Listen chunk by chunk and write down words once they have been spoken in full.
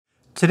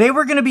Today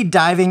we're going to be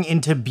diving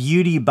into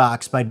Beauty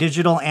Box by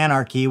Digital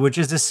Anarchy, which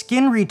is a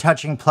skin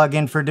retouching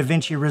plugin for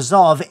Davinci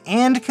Resolve,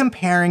 and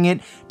comparing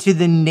it to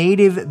the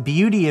native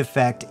beauty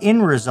effect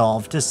in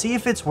Resolve to see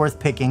if it's worth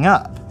picking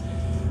up.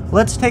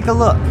 Let's take a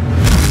look.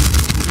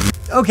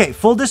 Okay,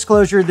 full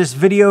disclosure, this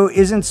video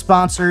isn't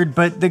sponsored,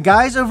 but the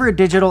guys over at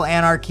Digital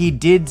Anarchy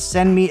did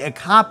send me a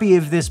copy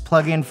of this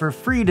plugin for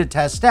free to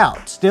test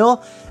out.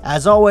 Still,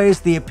 as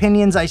always, the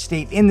opinions I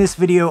state in this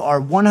video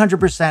are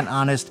 100%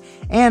 honest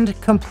and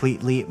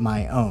completely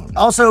my own.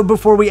 Also,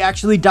 before we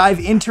actually dive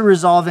into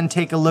Resolve and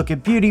take a look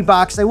at Beauty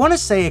Box, I want to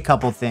say a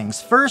couple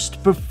things.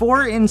 First,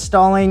 before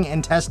installing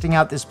and testing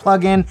out this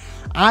plugin,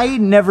 I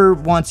never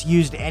once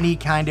used any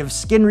kind of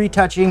skin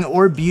retouching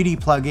or beauty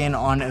plugin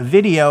on a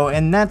video,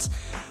 and that's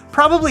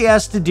probably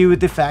has to do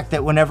with the fact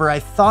that whenever I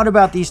thought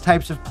about these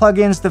types of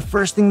plugins, the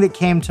first thing that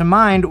came to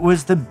mind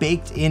was the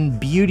baked-in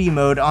beauty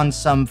mode on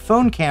some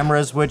phone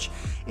cameras, which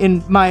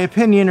in my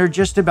opinion are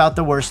just about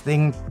the worst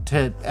thing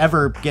to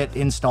ever get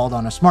installed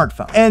on a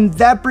smartphone. And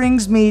that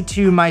brings me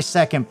to my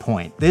second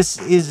point. This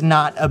is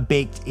not a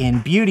baked-in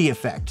beauty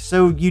effect,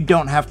 so you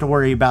don't have to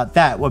worry about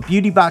that. What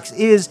Beauty Box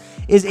is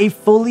a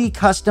fully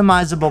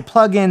customizable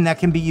plugin that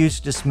can be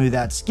used to smooth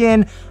out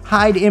skin,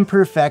 hide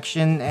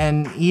imperfection,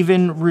 and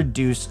even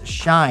reduce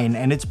shine.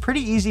 And it's pretty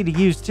easy to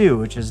use too,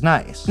 which is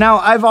nice. Now,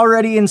 I've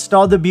already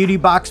installed the Beauty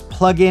Box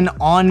plugin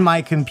on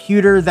my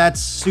computer.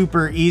 That's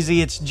super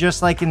easy. It's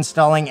just like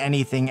installing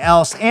anything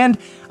else, and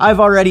I've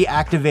already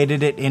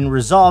activated it in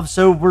Resolve,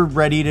 so we're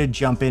ready to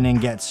jump in and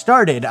get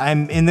started.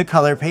 I'm in the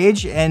color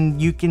page, and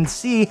you can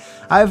see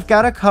I've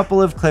got a couple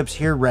of clips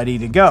here ready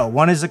to go.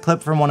 One is a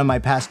clip from one of my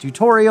past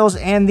tutorials,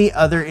 and the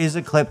other is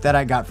a clip that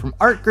I got from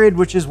ArtGrid,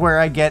 which is where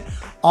I get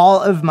all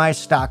of my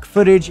stock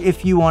footage.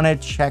 If you want to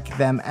check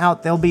them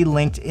out, they'll be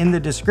linked in the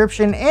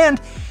description,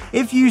 and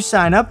if you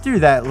sign up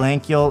through that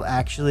link, you'll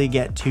actually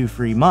get 2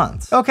 free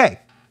months. Okay,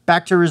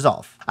 back to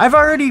Resolve. I've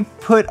already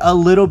put a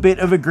little bit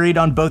of a grade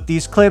on both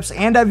these clips,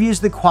 and I've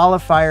used the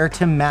qualifier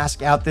to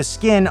mask out the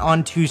skin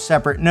on 2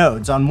 separate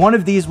nodes. On one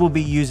of these we'll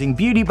be using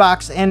Beauty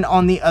Box, and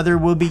on the other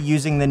we'll be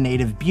using the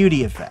native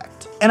beauty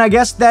effect. And I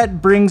guess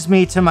that brings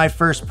me to my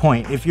first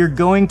point. If you're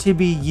going to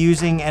be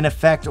using an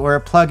effect or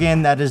a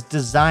plugin that is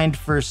designed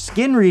for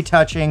skin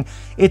retouching,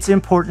 it's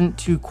important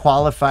to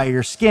qualify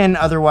your skin,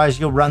 otherwise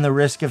you'll run the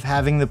risk of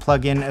having the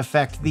plugin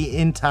affect the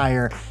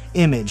entire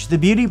image. The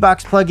Beauty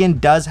Box plugin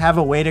does have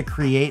a way to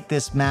create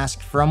this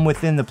mask from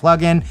within the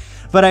plugin,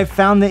 but I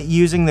found that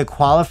using the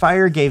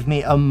qualifier gave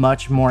me a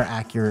much more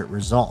accurate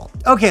result.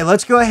 Okay,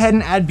 let's go ahead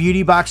and add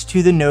Beauty Box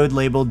to the node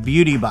labeled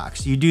Beauty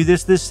Box. You do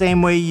this the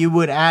same way you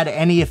would add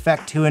any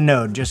effect to a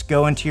node. Just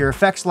go into your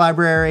effects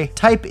library,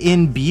 type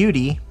in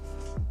Beauty,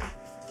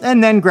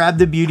 and then grab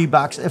the Beauty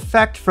Box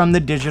effect from the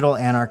Digital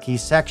Anarchy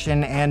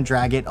section and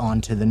drag it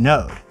onto the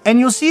node. And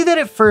you'll see that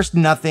at first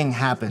nothing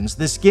happens.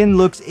 The skin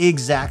looks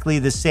exactly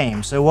the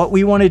same. So what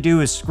we want to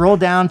do is scroll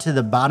down to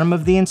the bottom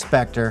of the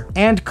inspector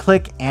and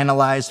click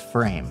Analyze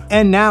Frame.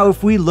 And now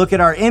if we look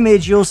at our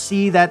image, you'll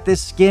see that the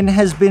skin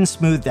has been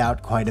smoothed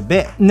out quite a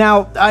bit.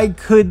 Now, I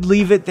could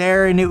leave it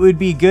there and it would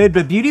be good,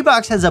 but Beauty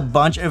Box has a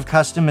bunch of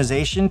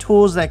customization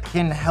tools that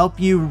can help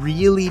you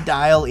really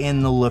dial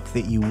in the look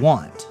that you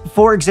want.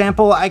 For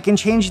example, I can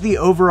change the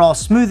overall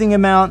smoothing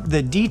amount,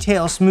 the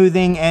detail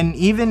smoothing, and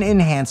even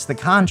enhance the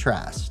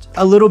contrast.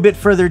 A little bit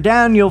further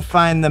down, you'll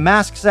find the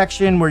mask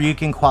section where you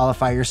can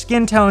qualify your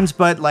skin tones,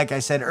 but like I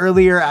said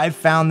earlier, I've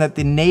found that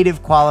the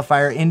native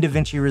qualifier in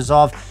Davinci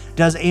Resolve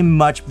does a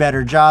much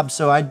better job,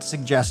 so I'd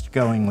suggest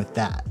going with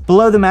that.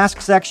 Below the mask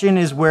section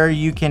is where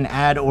you can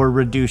add or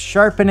reduce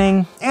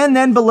sharpening, and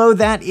then below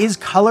that is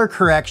color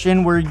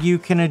correction, where you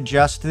can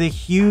adjust the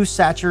hue,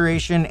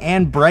 saturation,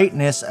 and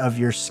brightness of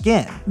your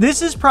skin.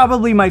 This is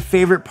probably my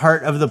favorite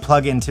part of the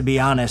plugin, to be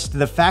honest.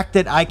 The fact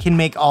that I can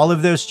make all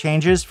of those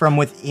changes from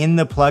within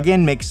the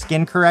plugin makes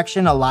skin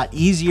correction a lot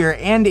easier,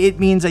 and it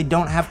means I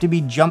don't have to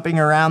be jumping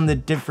around the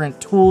different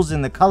tools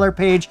in the color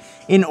page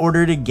in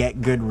order to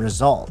get good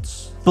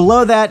results.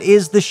 Below that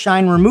is the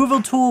shine removal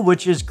tool,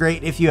 which is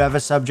great if you have a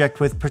subject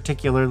with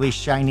particularly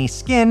shiny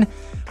skin,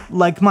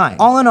 like mine.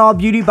 All in all,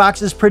 Beauty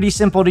Box is pretty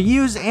simple to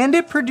use and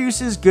it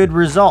produces good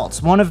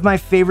results. One of my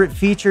favorite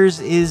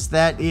features is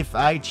that if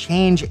I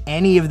change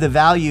any of the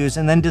values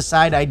and then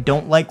decide I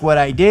don't like what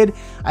I did,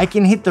 I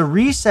can hit the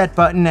reset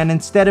button, and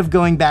instead of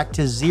going back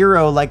to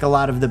 0 like a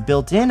lot of the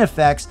built-in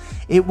effects,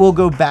 it will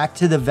go back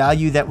to the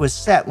value that was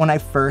set when I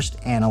first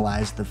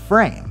analyzed the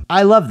frame.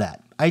 I love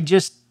that. I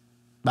just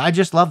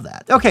love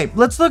that. Okay,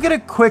 let's look at a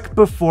quick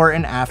before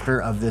and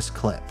after of this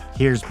clip.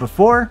 Here's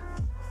before,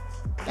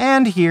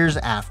 and here's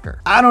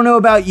after. I don't know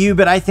about you,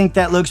 but I think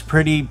that looks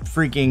pretty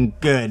freaking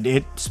good.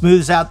 It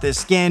smooths out the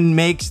skin,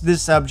 makes the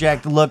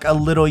subject look a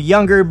little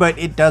younger, but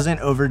it doesn't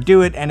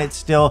overdo it, and it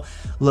still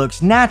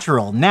looks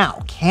natural.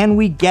 Now, can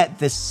we get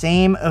the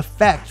same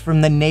effect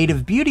from the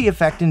native beauty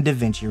effect in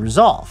Davinci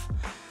Resolve?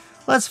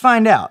 Let's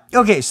find out.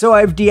 Okay, so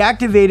I've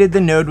deactivated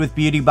the node with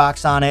Beauty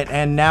Box on it,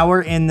 and now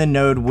we're in the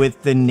node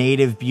with the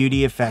native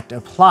beauty effect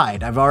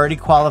applied. I've already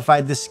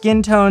qualified the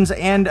skin tones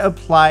and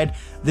applied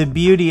the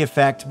beauty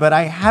effect, but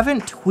I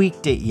haven't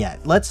tweaked it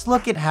yet. Let's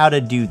look at how to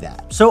do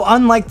that. So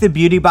unlike the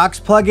Beauty Box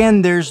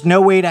plugin, there's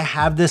no way to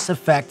have this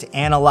effect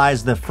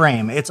analyze the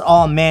frame. It's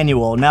all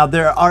manual. Now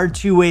there are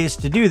two ways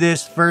to do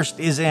this. First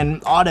is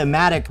in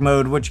automatic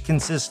mode, which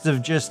consists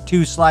of just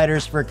 2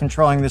 sliders for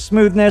controlling the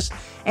smoothness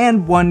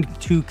and 1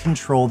 to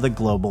control the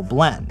global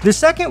blend. The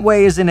second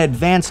way is in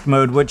advanced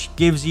mode, which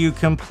gives you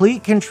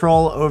complete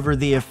control over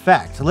the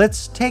effect.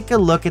 Let's take a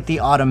look at the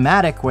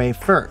automatic way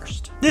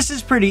first. This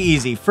is pretty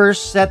easy.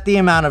 First, set the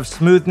amount of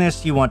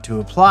smoothness you want to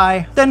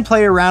apply, then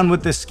play around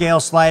with the scale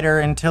slider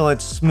until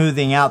it's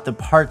smoothing out the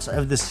parts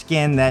of the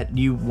skin that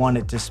you want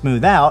it to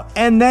smooth out,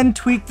 and then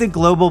tweak the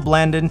global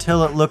blend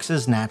until it looks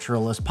as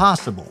natural as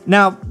possible.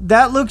 Now,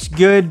 that looks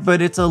good,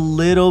 but it's a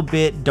little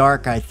bit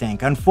dark, I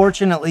think.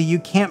 Unfortunately, you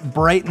can't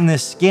brighten the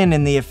skin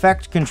in the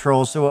effect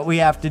control, so what we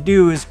have to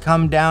do is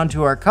come down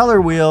to our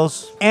color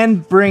wheels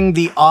and bring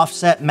the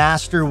offset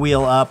master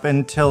wheel up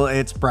until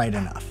it's bright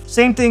enough.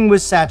 Same thing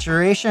with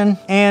saturation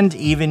and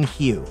even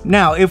hue.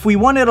 Now, if we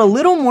wanted a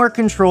little more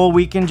control,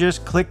 we can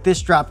just click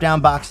this drop-down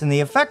box in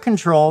the effect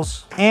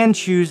controls and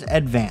choose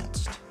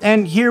advanced.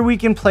 And here we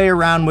can play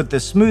around with the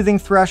smoothing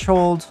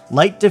threshold,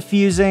 light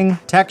diffusing,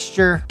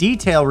 texture,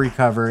 detail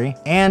recovery,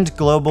 and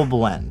global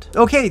blend.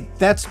 Okay,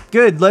 that's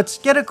good. Let's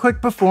get a quick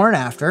before and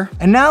after.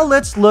 And now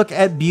let's look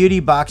at Beauty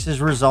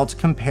Box's results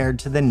compared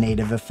to the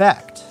native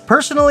effect.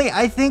 Personally,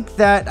 I think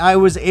that I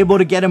was able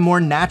to get a more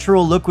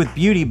natural look with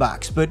Beauty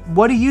Box, but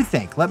what do you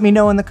think? Let me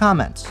know in the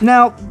comments.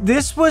 Now,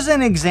 this was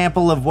an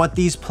example of what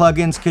these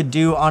plugins could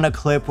do on a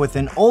clip with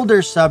an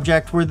older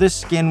subject where the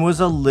skin was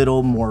a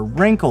little more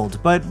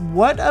wrinkled. But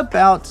what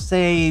about,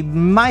 say,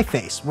 my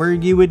face, where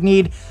you would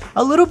need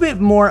a little bit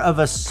more of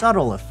a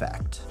subtle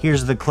effect?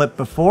 Here's the clip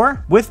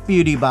before with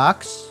Beauty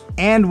Box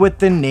and with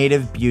the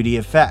native beauty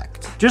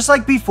effect. Just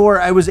like before,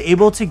 I was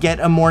able to get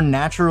a more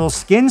natural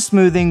skin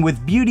smoothing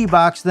with Beauty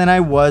Box than I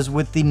was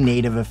with the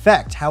native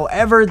effect.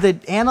 However, the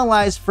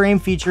analyze frame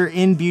feature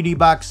in Beauty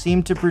Box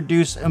seemed to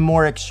produce a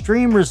more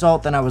extreme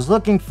result than I was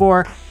looking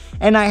for,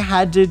 and I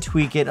had to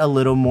tweak it a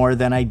little more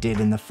than I did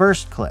in the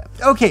first clip.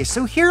 Okay,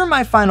 so here are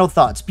my final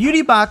thoughts.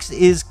 Beauty Box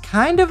is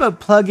kind of a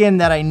plugin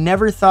that I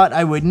never thought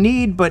I would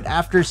need, but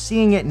after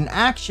seeing it in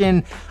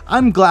action,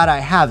 I'm glad I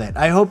have it.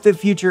 I hope that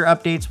future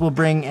updates will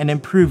bring an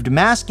improved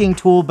masking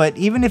tool, but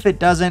even if it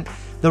doesn't,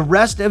 the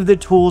rest of the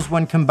tools,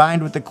 when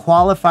combined with the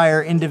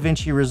qualifier in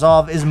Davinci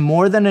Resolve, is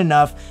more than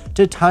enough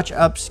to touch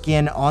up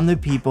skin on the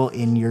people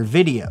in your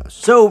videos.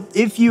 So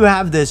if you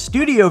have the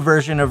studio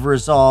version of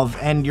Resolve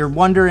and you're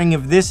wondering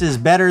if this is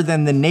better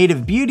than the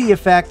native beauty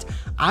effect,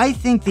 I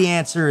think the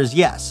answer is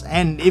yes.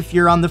 And if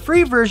you're on the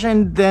free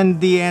version, then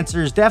the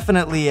answer is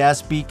definitely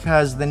yes,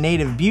 because the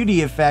native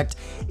beauty effect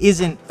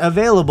isn't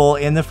available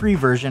in the free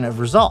version of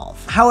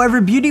Resolve. However,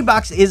 Beauty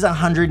Box is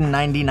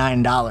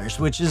 $199,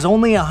 which is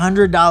only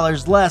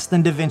 $100 less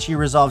than Davinci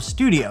Resolve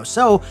Studio.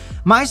 So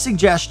my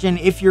suggestion,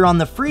 if you're on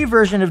the free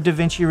version of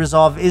Davinci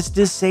Resolve, is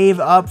to save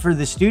up for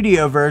the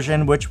studio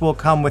version, which will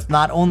come with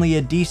not only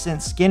a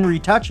decent skin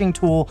retouching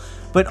tool,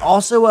 but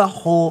also a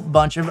whole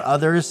bunch of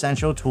other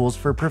essential tools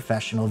for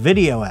professional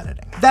video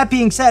editing. That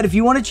being said, if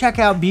you want to check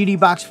out Beauty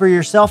Box for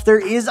yourself, there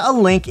is a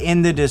link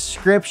in the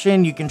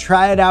description. You can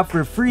try it out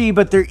for free,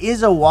 but there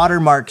is a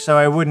watermark, so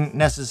I wouldn't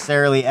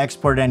necessarily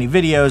export any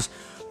videos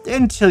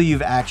until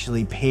you've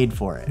actually paid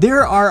for it.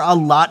 There are a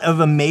lot of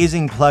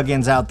amazing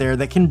plugins out there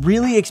that can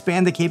really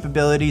expand the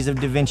capabilities of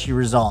Davinci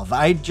Resolve.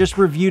 I just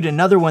reviewed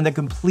another one that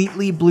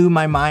completely blew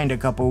my mind a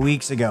couple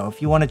weeks ago.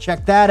 If you want to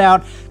check that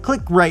out,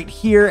 click right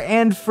here.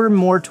 And for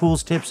more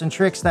tools, tips, and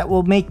tricks that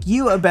will make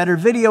you a better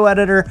video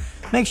editor,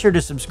 make sure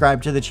to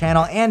subscribe to the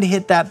channel and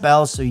hit that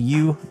bell so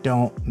you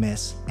don't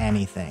miss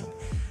anything.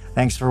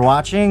 Thanks for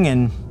watching,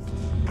 and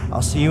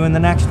I'll see you in the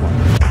next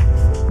one.